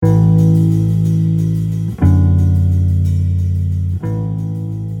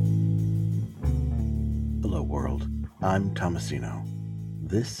Damasceno.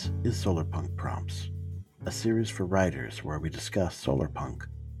 This is Solarpunk Prompts, a series for writers where we discuss solarpunk,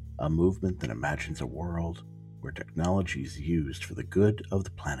 a movement that imagines a world where technology is used for the good of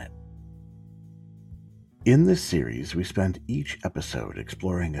the planet. In this series, we spend each episode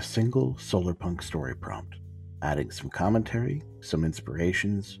exploring a single solarpunk story prompt, adding some commentary, some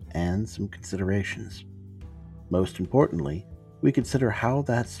inspirations, and some considerations. Most importantly, we consider how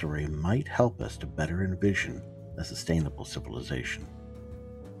that story might help us to better envision a sustainable civilization.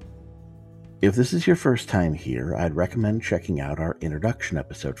 If this is your first time here, I'd recommend checking out our introduction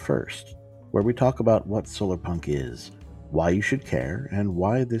episode first, where we talk about what solarpunk is, why you should care, and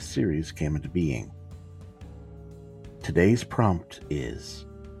why this series came into being. Today's prompt is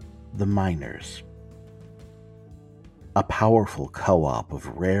The Miners. A powerful co-op of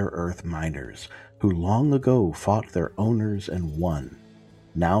rare earth miners who long ago fought their owners and won,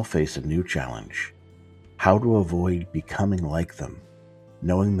 now face a new challenge: how to avoid becoming like them,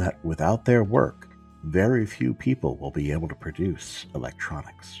 knowing that without their work, very few people will be able to produce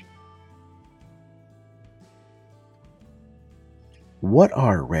electronics. What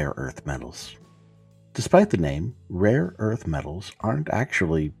are rare earth metals? Despite the name, rare earth metals aren't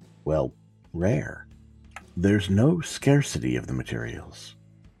actually, rare. There's no scarcity of the materials.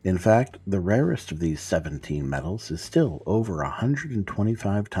 In fact, the rarest of these 17 metals is still over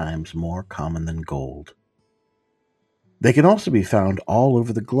 125 times more common than gold. They can also be found all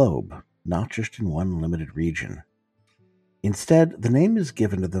over the globe, not just in one limited region. Instead, the name is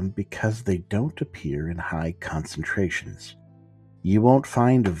given to them because they don't appear in high concentrations. You won't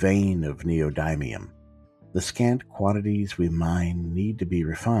find a vein of neodymium. The scant quantities we mine need to be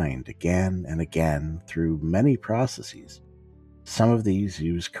refined again and again through many processes. Some of these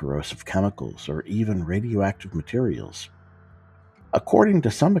use corrosive chemicals or even radioactive materials. According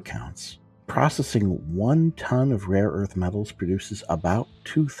to some accounts, processing 1 ton of rare earth metals produces about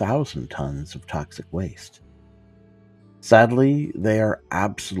 2,000 tons of toxic waste. Sadly, they are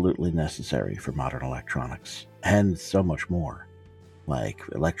absolutely necessary for modern electronics, and so much more, like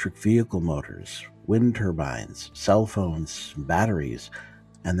electric vehicle motors, wind turbines, cell phones, batteries,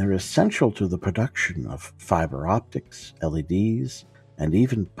 and they're essential to the production of fiber optics, LEDs, and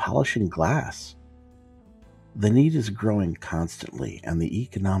even polishing glass. The need is growing constantly, and the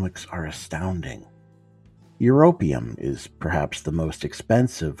economics are astounding. Europium is perhaps the most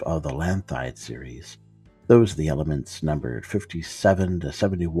expensive of the lanthide series. Those are the elements numbered 57 to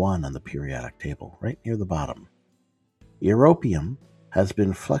 71 on the periodic table, right near the bottom. Europium has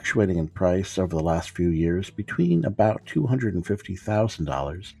been fluctuating in price over the last few years between about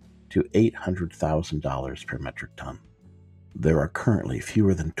 $250,000 to $800,000 per metric ton. There are currently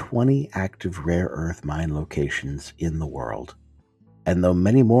fewer than 20 active rare earth mine locations in the world, and though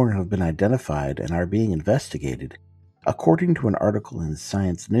many more have been identified and are being investigated, according to an article in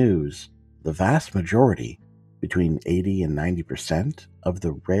Science News, the vast majority, between 80 and 90% of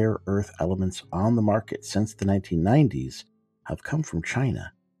the rare earth elements on the market since the 1990s have come from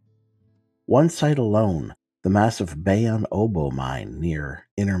China. One site alone, the massive Bayan Obo mine near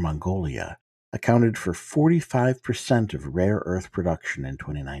Inner Mongolia, accounted for 45% of rare earth production in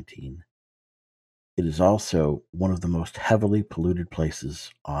 2019. It is also one of the most heavily polluted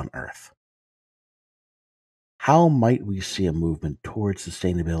places on Earth. How might we see a movement towards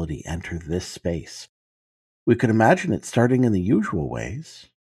sustainability enter this space? We could imagine it starting in the usual ways: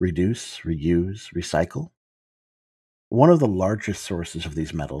 reduce, reuse, recycle. One of the largest sources of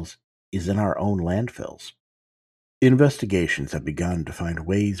these metals is in our own landfills. Investigations have begun to find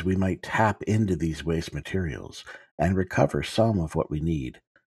ways we might tap into these waste materials and recover some of what we need.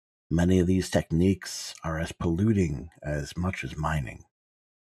 Many of these techniques are as polluting as much as mining.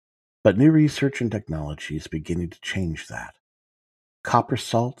 But new research and technology is beginning to change that. Copper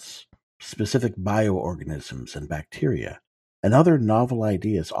salts, specific bioorganisms and bacteria, and other novel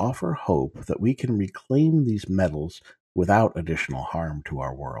ideas offer hope that we can reclaim these metals without additional harm to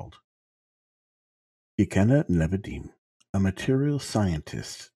our world. Ikenna Nevadim, a materials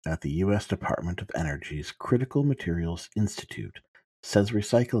scientist at the U.S. Department of Energy's Critical Materials Institute, says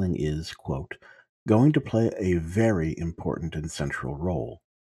recycling is, quote, going to play a very important and central role.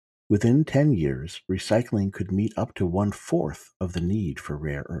 Within 10 years, recycling could meet up to 1/4 of the need for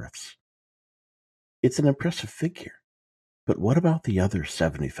rare earths. It's an impressive figure, but what about the other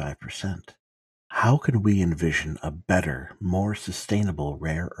 75%? How can we envision a better, more sustainable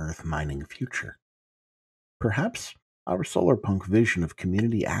rare earth mining future? Perhaps our solarpunk vision of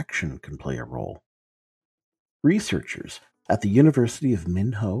community action can play a role. Researchers at the University of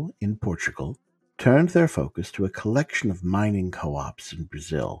Minho in Portugal turned their focus to a collection of mining co-ops in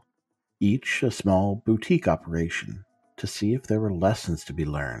Brazil, each a small boutique operation, to see if there were lessons to be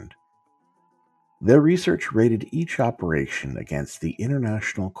learned. Their research rated each operation against the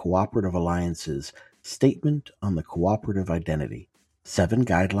International Cooperative Alliance's Statement on the Cooperative Identity, 7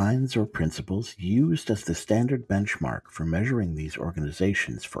 guidelines or principles used as the standard benchmark for measuring these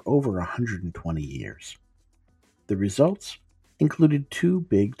organizations for over 120 years. The results included 2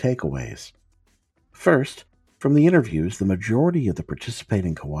 big takeaways. First, from the interviews, the majority of the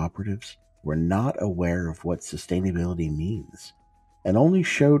participating cooperatives were not aware of what sustainability means, and only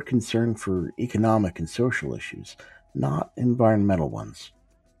showed concern for economic and social issues, not environmental ones.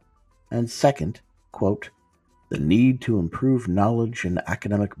 And second, quote, the need to improve knowledge and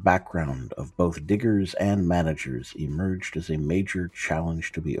academic background of both diggers and managers emerged as a major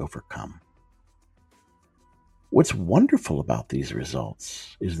challenge to be overcome. What's wonderful about these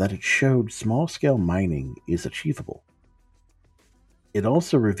results is that it showed small-scale mining is achievable. It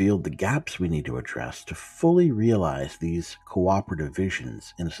also revealed the gaps we need to address to fully realize these cooperative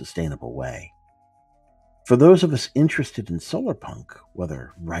visions in a sustainable way. For those of us interested in solarpunk,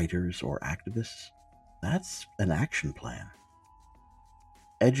 whether writers or activists, that's an action plan.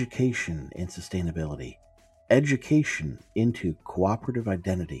 Education in sustainability. Education into cooperative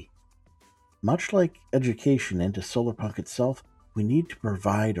identity. Much like education into solarpunk itself, we need to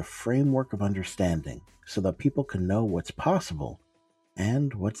provide a framework of understanding so that people can know what's possible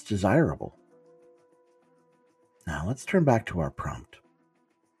and what's desirable. Now let's turn back to our prompt.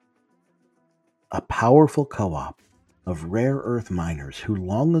 A powerful co-op of rare earth miners who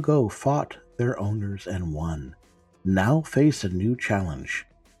long ago fought their owners and won, now face a new challenge: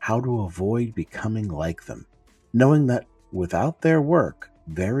 how to avoid becoming like them, knowing that without their work,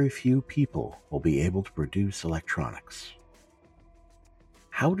 very few people will be able to produce electronics.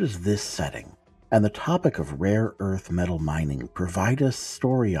 How does this setting and the topic of rare earth metal mining provide us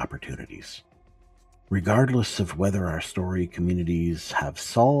story opportunities? Regardless of whether our story communities have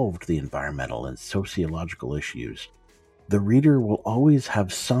solved the environmental and sociological issues, the reader will always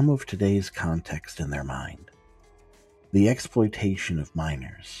have some of today's context in their mind. The exploitation of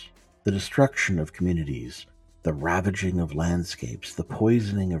miners, the destruction of communities, the ravaging of landscapes, the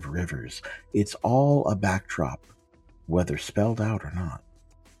poisoning of rivers, it's all a backdrop, whether spelled out or not.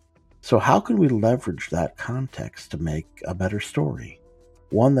 So how can we leverage that context to make a better story?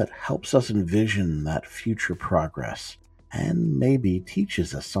 One that helps us envision that future progress and maybe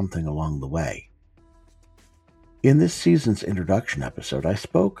teaches us something along the way. In this season's introduction episode, I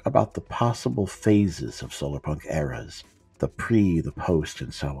spoke about the possible phases of solarpunk eras, the pre, the post,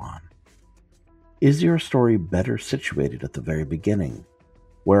 and so on. Is your story better situated at the very beginning,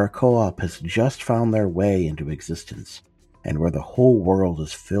 where a co-op has just found their way into existence, and where the whole world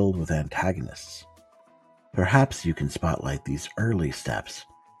is filled with antagonists? Perhaps you can spotlight these early steps,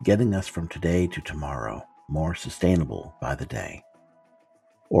 getting us from today to tomorrow, more sustainable by the day.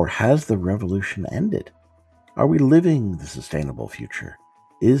 Or has the revolution ended? Are we living the sustainable future?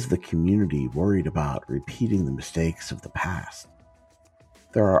 Is the community worried about repeating the mistakes of the past?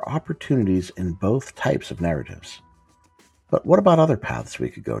 There are opportunities in both types of narratives. But what about other paths we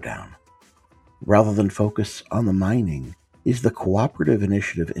could go down? Rather than focus on the mining, is the cooperative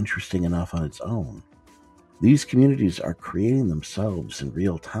initiative interesting enough on its own? These communities are creating themselves in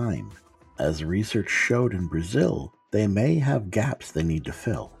real time. As research showed in Brazil, they may have gaps they need to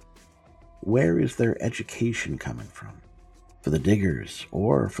fill. Where is their education coming from? For the diggers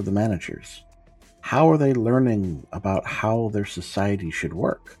or for the managers? How are they learning about how their society should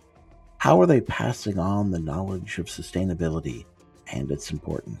work? How are they passing on the knowledge of sustainability and its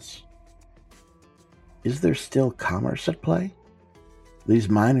importance? Is there still commerce at play? These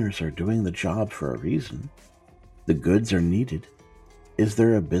miners are doing the job for a reason. The goods are needed. Is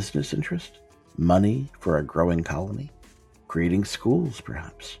there a business interest? Money for a growing colony? Creating schools,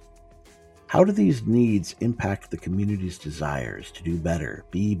 perhaps? How do these needs impact the community's desires to do better,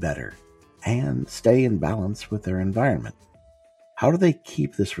 be better, and stay in balance with their environment? How do they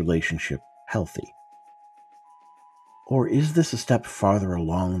keep this relationship healthy? Or is this a step farther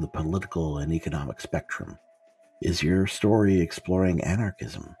along the political and economic spectrum? Is your story exploring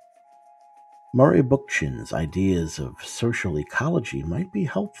anarchism? Murray Bookchin's ideas of social ecology might be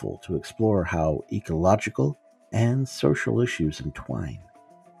helpful to explore how ecological and social issues entwine.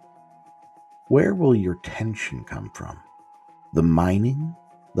 Where will your tension come from? The mining,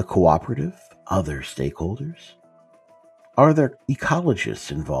 the cooperative, other stakeholders? Are there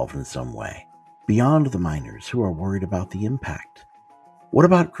ecologists involved in some way, beyond the miners who are worried about the impact? What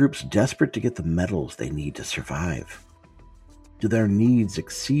about groups desperate to get the metals they need to survive? Do their needs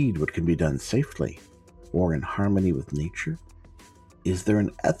exceed what can be done safely or in harmony with nature? Is there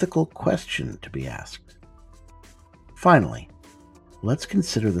an ethical question to be asked? Finally, let's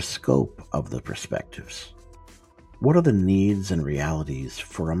consider the scope of the perspectives. What are the needs and realities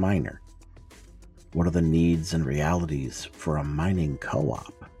for a miner? What are the needs and realities for a mining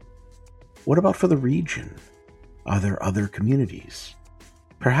co-op? What about for the region? Are there other communities?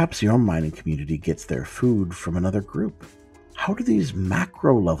 Perhaps your mining community gets their food from another group. How do these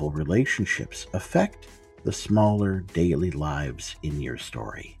macro-level relationships affect the smaller daily lives in your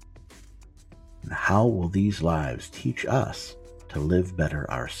story? And how will these lives teach us to live better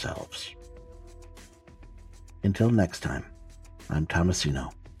ourselves? Until next time, I'm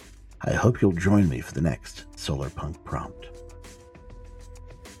Tomasino. I hope you'll join me for the next Solarpunk Prompt.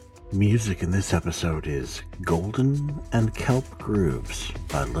 Music in this episode is Golden and Kelp Grooves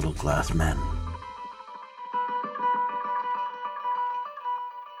by Little Glass Men.